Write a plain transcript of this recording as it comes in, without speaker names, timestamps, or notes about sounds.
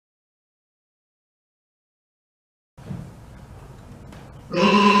There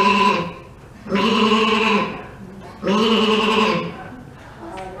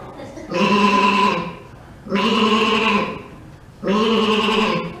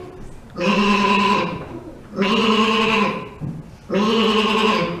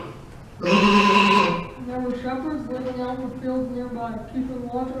were shepherds living out in the fields nearby, keeping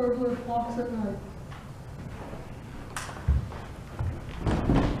watch over their flocks at night.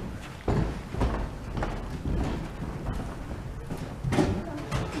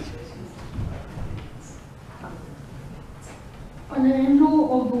 An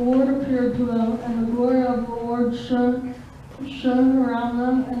angel of the Lord appeared to them, and the glory of the Lord shone around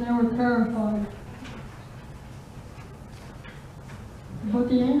them, and they were terrified. But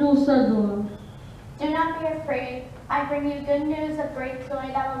the angel said to them, "Do not be afraid. I bring you good news of great joy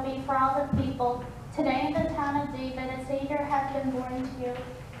that will be for all the people. Today in the town of David a Savior has been born to you.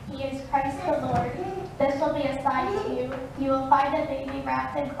 He is Christ the Lord. This will be a sign to you. You will find a baby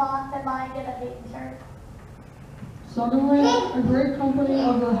wrapped in cloths and lying in a manger." Suddenly, a great company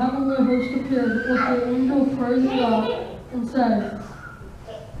of the heavenly host appeared, with the angel praising God and said,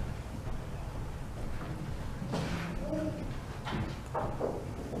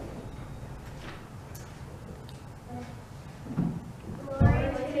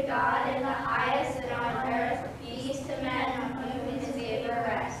 "Glory to God in the highest, and on earth peace to men on whom his favor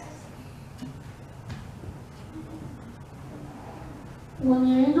rests." When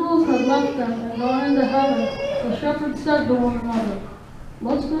the angels had left them and gone into heaven, the shepherds said to one another,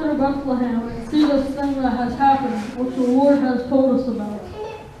 "Let's go to Bethlehem and see this thing that has happened, which the Lord has told us about."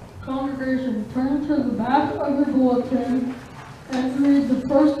 Congregation, turn to the back of your bulletin and read the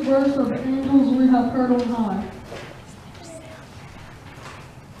first verse of Angels We Have Heard on High.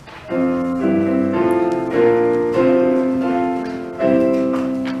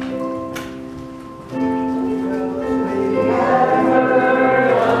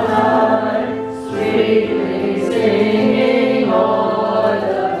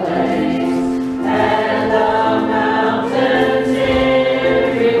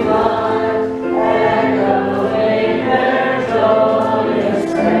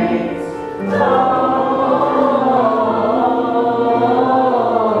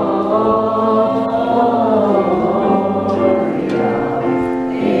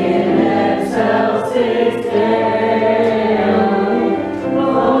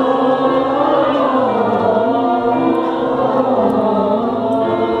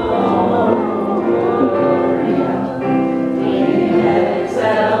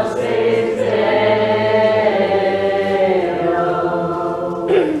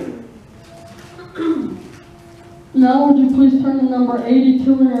 Now would you please turn to number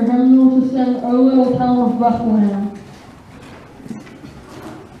 82 in your hymnal to sing O Little Town of Bethlehem.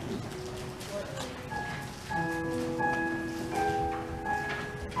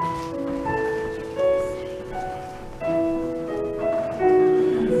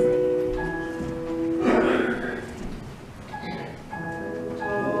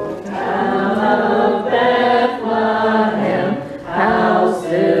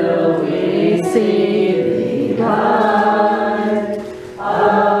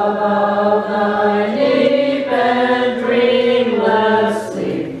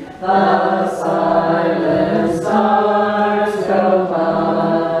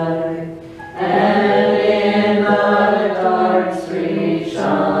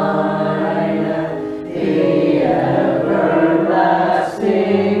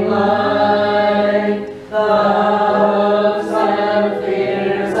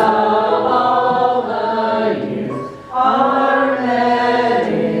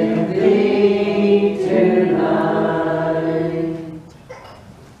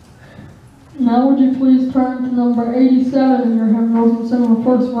 Now would you please turn to number 87 in your hymnals and sing the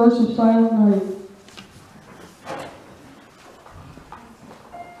first verse of Silent Night.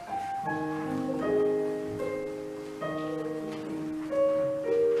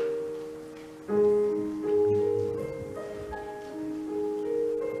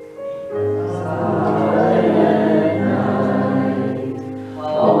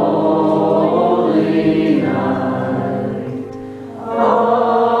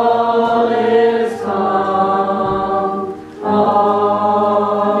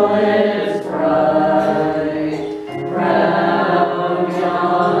 All is bright.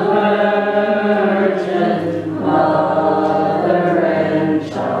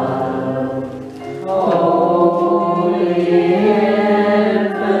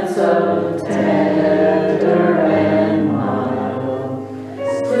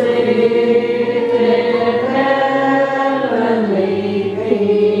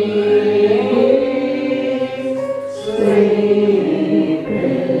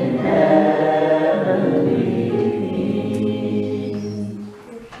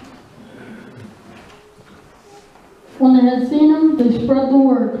 spread the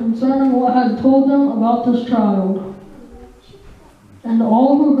word concerning what had told them about this child. And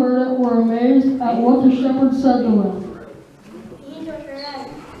all who heard it were amazed at what the shepherds said to them.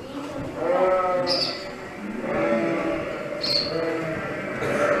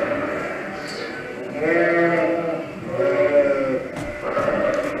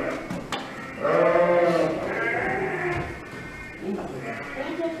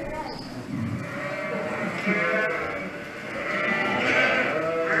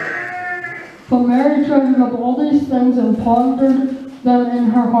 But Mary treasured up all these things and pondered them in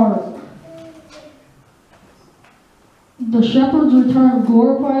her heart. The shepherds returned,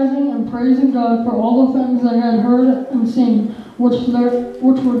 glorifying and praising God for all the things they had heard and seen, which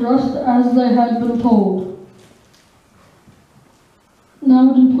were just as they had been told. Now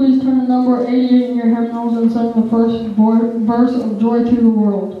would you please turn to number 88 in your hymnals and sing the first verse of Joy to the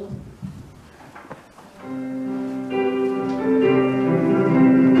World.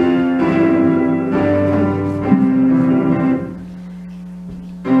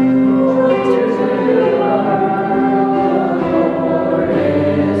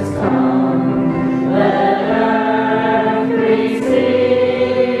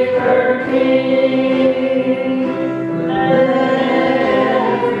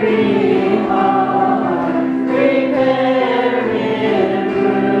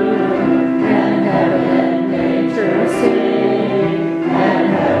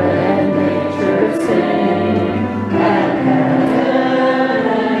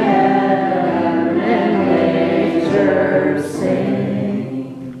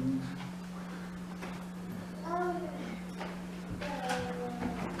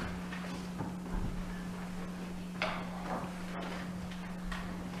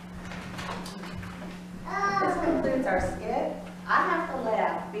 Our skit, I have to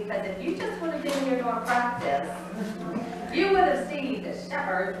laugh because if you just would have been here during practice, you would have seen the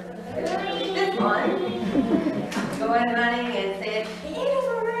shepherd, this one, going running and saying, "The angels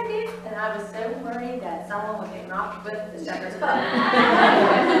are ready," and I was so worried that someone would get knocked with the shepherd's hook.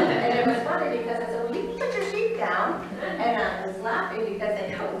 And it was funny because I said, "Well, you can put your sheep down," and I was laughing because they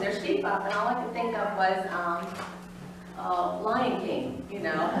held their sheep up, and all I could think of was Lion King, you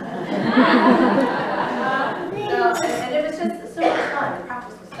know. And it was just so much fun. The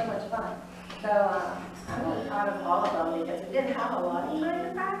practice was so much fun. So I'm really proud of all of them because we didn't have a lot of time to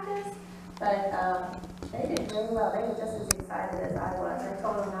practice, but they did really well. They were just as excited as I was. I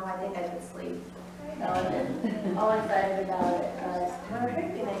told them, no, I think I could sleep. So I've been all excited about it. But we're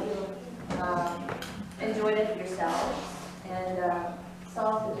hoping that you enjoyed it yourselves and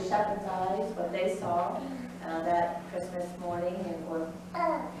saw through the shepherd's eyes what they saw that Christmas morning and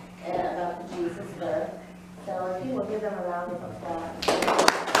about the Jesus birth. So if you will give them a round of applause.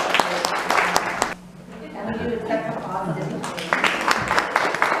 And we do accept a positive change.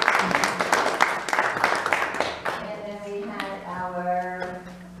 And then we had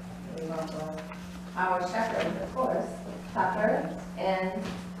our shepherds, of course, Tucker and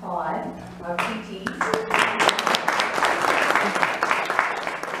Todd, our PTs.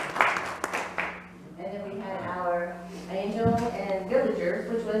 And then we had our angel and villagers,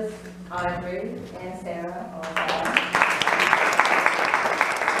 which was Audrey and Sarah also.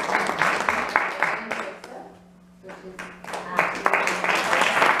 Which is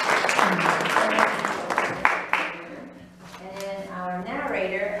and then our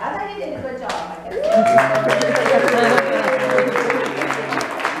narrator, I thought you did a good job, I guess.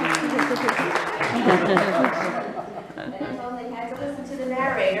 And so they had to listen to the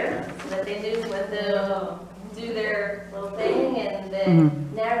narrator so that they knew when to do their little thing, and the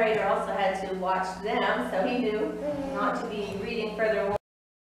narrator also had to watch them, so he knew not to be reading further